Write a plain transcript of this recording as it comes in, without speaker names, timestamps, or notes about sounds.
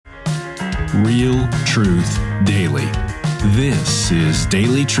Real Truth Daily. This is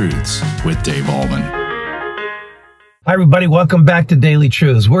Daily Truths with Dave Ahlman. Hi, everybody. Welcome back to Daily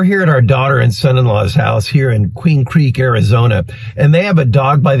Truths. We're here at our daughter and son-in-law's house here in Queen Creek, Arizona, and they have a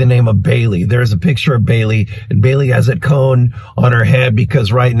dog by the name of Bailey. There's a picture of Bailey, and Bailey has a cone on her head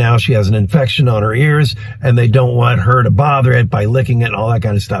because right now she has an infection on her ears, and they don't want her to bother it by licking it and all that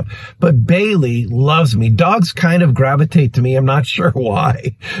kind of stuff. But Bailey loves me. Dogs kind of gravitate to me. I'm not sure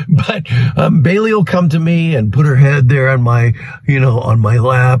why, but Bailey will come to me and put her head there on my, on my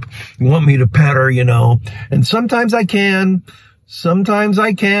lap, want me to pet her, and sometimes I can, sometimes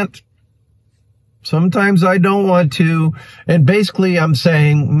I can't, sometimes I don't want to, and basically I'm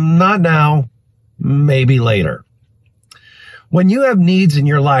saying, not now, maybe later. When you have needs in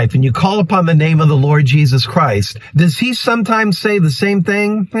your life and you call upon the name of the Lord Jesus Christ, does he sometimes say the same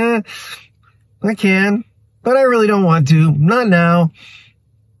thing? I can, but I really don't want to, not now,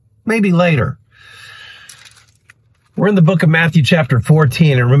 maybe later. We're in the book of Matthew chapter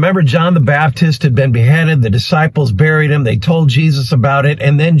 14, and remember John the Baptist had been beheaded, the disciples buried him, they told Jesus about it,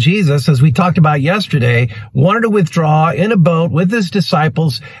 and then Jesus, as we talked about yesterday, wanted to withdraw in a boat with his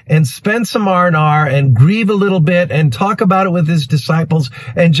disciples and spend some R&R and grieve a little bit and talk about it with his disciples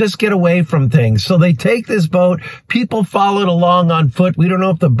and just get away from things. So they take this boat, people followed along on foot. We don't know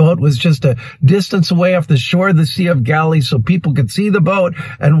if the boat was just a distance away off the shore of the Sea of Galilee so people could see the boat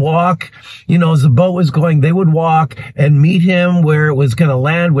and walk. As the boat was going, they would walk and meet him where it was going to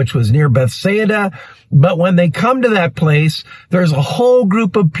land, which was near Bethsaida. But when they come to that place, there's a whole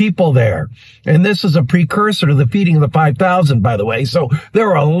group of people there. And this is a precursor to the feeding of the 5,000, by the way. So there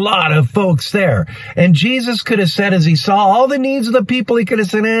were a lot of folks there. And Jesus could have said, as he saw all the needs of the people, he could have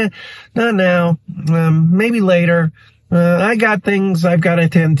said, not now, maybe later. I got things I've got to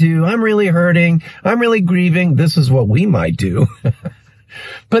attend to. I'm really hurting. I'm really grieving. This is what we might do.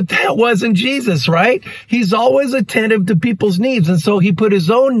 But that wasn't Jesus, right? He's always attentive to people's needs. And so he put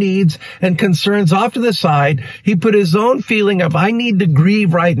his own needs and concerns off to the side. He put his own feeling of, I need to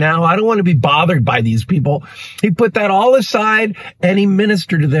grieve right now. I don't want to be bothered by these people. He put that all aside and he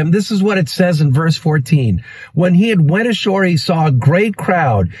ministered to them. This is what it says in verse 14. When he had went ashore, he saw a great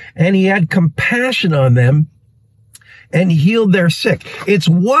crowd and he had compassion on them and healed their sick. It's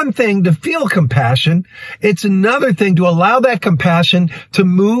one thing to feel compassion. It's another thing to allow that compassion to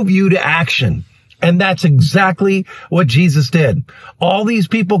move you to action. And that's exactly what Jesus did. All these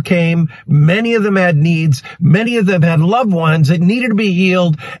people came. Many of them had needs. Many of them had loved ones that needed to be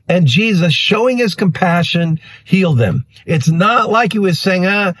healed. And Jesus, showing his compassion, healed them. It's not like he was saying,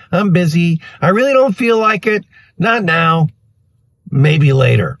 I'm busy. I really don't feel like it. Not now. Maybe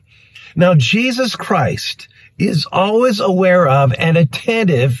later. Now, Jesus Christ is always aware of and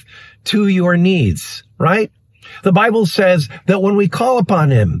attentive to your needs, right? The Bible says that when we call upon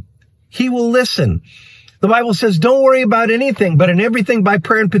him, he will listen. The Bible says, don't worry about anything, but in everything by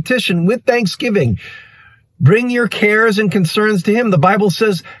prayer and petition with thanksgiving. Bring your cares and concerns to him. The Bible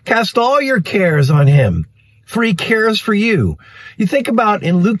says, cast all your cares on him, for he cares for you. You think about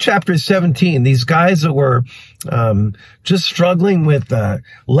in Luke chapter 17, these guys that were just struggling with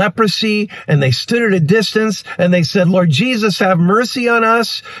leprosy, and they stood at a distance and they said, Lord Jesus, have mercy on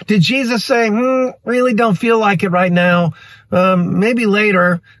us. Did Jesus say, really don't feel like it right now? Maybe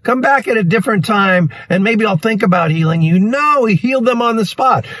later, come back at a different time and maybe I'll think about healing you. No, he healed them on the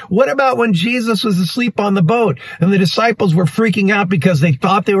spot. What about when Jesus was asleep on the boat and the disciples were freaking out because they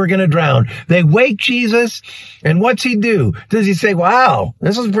thought they were going to drown? They wake Jesus, and what's he do? Does he say, wow,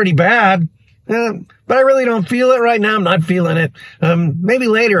 this is pretty bad, but I really don't feel it right now. I'm not feeling it. Maybe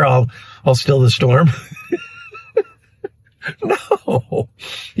later I'll still the storm. No,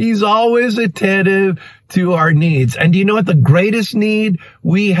 he's always attentive to our needs. And do you know what the greatest need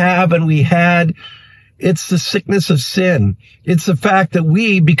we have and we had? It's the sickness of sin. It's the fact that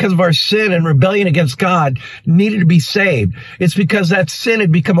we, because of our sin and rebellion against God, needed to be saved. It's because that sin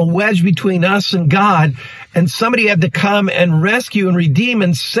had become a wedge between us and God, and somebody had to come and rescue and redeem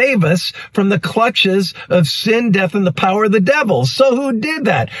and save us from the clutches of sin, death, and the power of the devil. So who did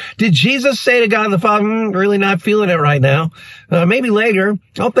that? Did Jesus say to God the Father, really not feeling it right now? Maybe later.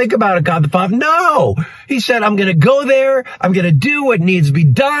 I'll think about it, God the Father. No! He said, I'm going to go there. I'm going to do what needs to be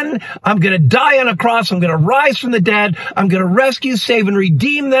done. I'm going to die on a cross. I'm going to rise from the dead. I'm going to rescue, save, and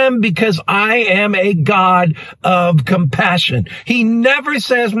redeem them because I am a God of compassion. He never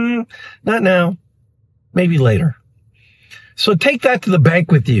says, not now, maybe later. So take that to the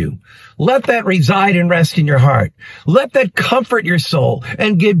bank with you. Let that reside and rest in your heart. Let that comfort your soul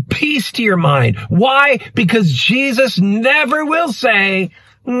and give peace to your mind. Why? Because Jesus never will say,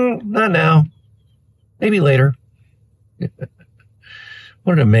 not now, maybe later.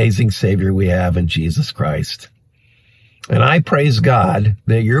 What an amazing Savior we have in Jesus Christ. And I praise God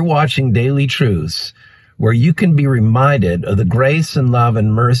that you're watching Daily Truths, where you can be reminded of the grace and love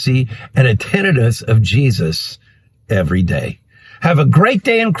and mercy and attentiveness of Jesus every day. Have a great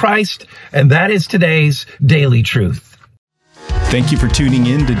day in Christ, and that is today's Daily Truth. Thank you for tuning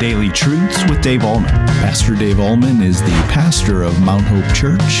in to Daily Truths with Dave Allman. Pastor Dave Allman is the pastor of Mount Hope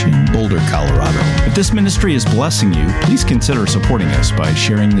Church in Boulder, Colorado. If this ministry is blessing you, please consider supporting us by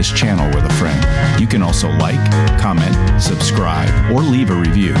sharing this channel with a friend. You can also like, comment, subscribe, or leave a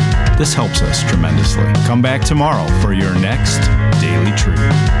review. This helps us tremendously. Come back tomorrow for your next Daily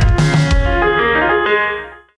Truth.